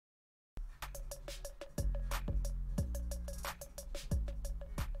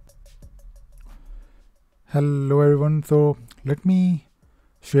Hello everyone. So let me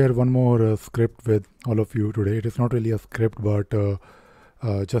share one more script with all of you today. It is not really a script but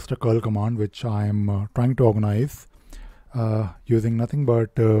just a curl command which I am trying to organize using nothing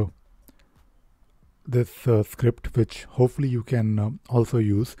but this script, which hopefully you can also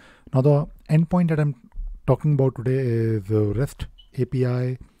use. Now the endpoint that I'm talking about today is REST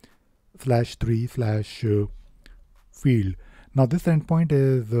API /3/field. Now this endpoint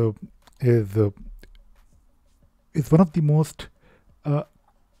is one of the most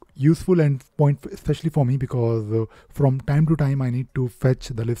useful endpoint, especially for me, because from time to time I need to fetch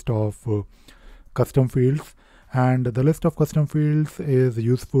the list of custom fields, and the list of custom fields is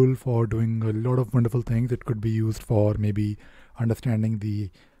useful for doing a lot of wonderful things. It could be used for maybe understanding the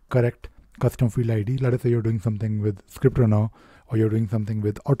correct custom field ID. Let us say you're doing something with script runner, or you're doing something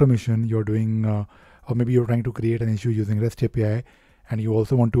with automation, you're doing or maybe you're trying to create an issue using REST API, and you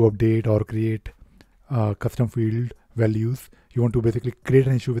also want to update or create custom field values. You want to basically create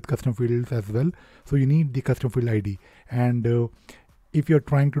an issue with custom fields as well, so you need the custom field ID. And if you're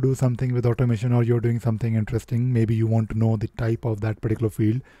trying to do something with automation, or you're doing something interesting, maybe you want to know the type of that particular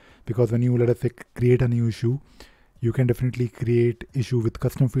field, because when you, let us say, create a new issue, you can definitely create issue with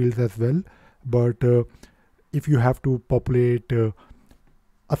custom fields as well. But if you have to populate a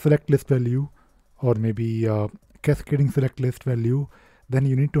select list value, or maybe cascading select list value, then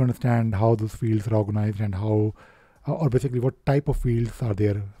you need to understand how those fields are organized, and how or basically what type of fields are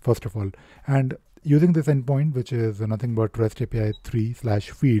there first of all. And using this endpoint, which is nothing but REST API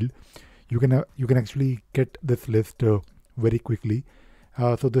 3/field, you can actually get this list very quickly.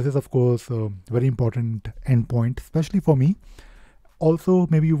 So this is of course a very important endpoint, especially for me. Also,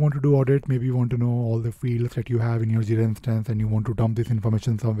 maybe you want to do audit, maybe you want to know all the fields that you have in your Jira instance, and you want to dump this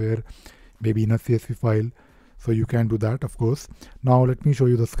information somewhere, maybe in a CSV file. So you can do that, of course. Now let me show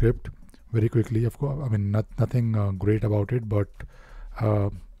you the script very quickly. Of course, I mean nothing great about it, but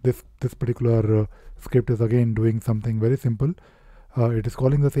this particular script is again doing something very simple. It is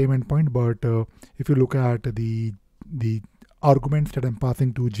calling the same endpoint, but if you look at the arguments that I'm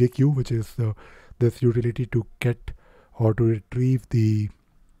passing to JQ, which is this utility to get or to retrieve the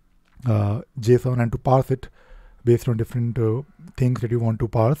JSON and to parse it based on different things that you want to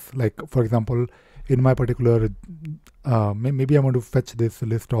parse. Like for example, in my particular maybe I want to fetch this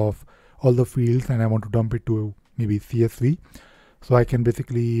list of all the fields and I want to dump it to maybe CSV. So I can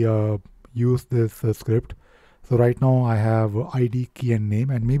basically use this script. So right now I have ID, key and name,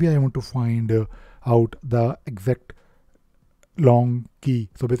 and maybe I want to find out the exact long key.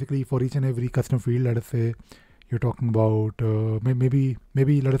 So basically for each and every custom field, let us say you're talking about maybe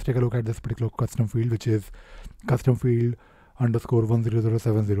let us take a look at this particular custom field, which is custom field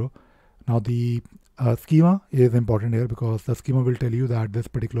 _10070. Now the schema is important here, because the schema will tell you that this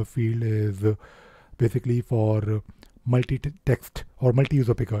particular field is basically for multi-text or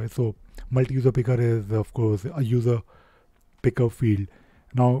multi-user picker. So multi-user picker is of course a user picker field.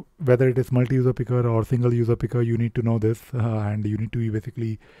 Now whether it is multi-user picker or single user picker, you need to know this, and you need to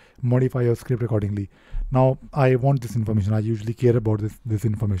basically modify your script accordingly. Now I want this information, I usually care about this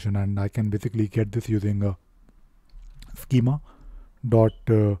information, and I can basically get this using schema dot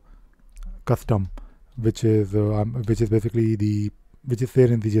custom, which is basically which is there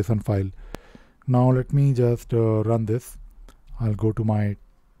in the JSON file. Now let me just run this. I'll go to my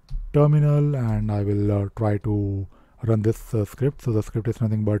terminal and I will try to run this script. So the script is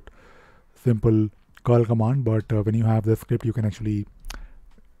nothing but simple curl command, but when you have the script, you can actually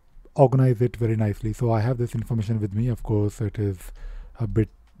organize it very nicely. So I have this information with me. Of course it is a bit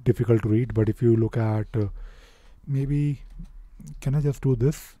difficult to read, but if you look at maybe, can I just do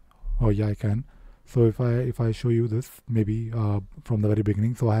this? Oh yeah, I can. So if I show you this maybe from the very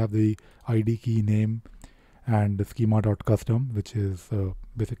beginning, so I have the ID, key, name and the schema.custom, which is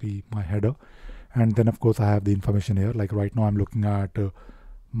basically my header, and then of course I have the information here. Like right now I'm looking at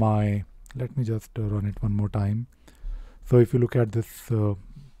my, let me just run it one more time. So if you look at this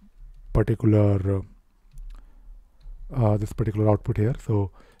particular output here,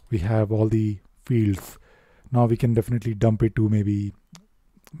 so we have all the fields. Now we can definitely dump it to maybe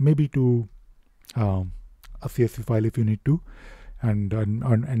to a CSV file if you need to, and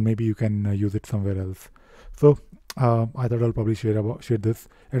maybe you can use it somewhere else. So I thought I'll probably share this.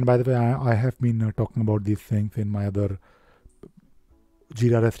 And by the way, I have been talking about these things in my other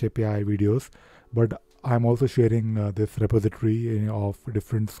Jira REST API videos, but I'm also sharing this repository of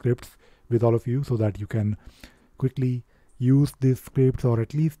different scripts with all of you, so that you can quickly use these scripts, or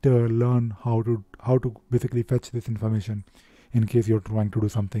at least learn how to basically fetch this information in case you're trying to do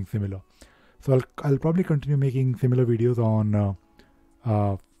something similar. So I'll probably continue making similar videos on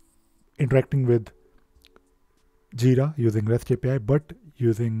interacting with Jira using REST API, but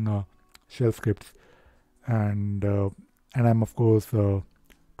using shell scripts. And I'm of course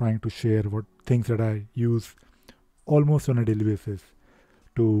trying to share what things that I use almost on a daily basis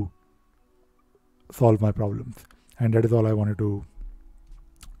to solve my problems. And that is all I wanted to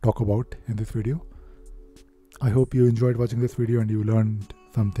talk about in this video. I hope you enjoyed watching this video and you learned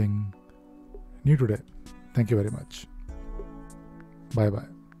something new today. Thank you very much. Bye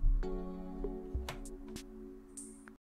bye.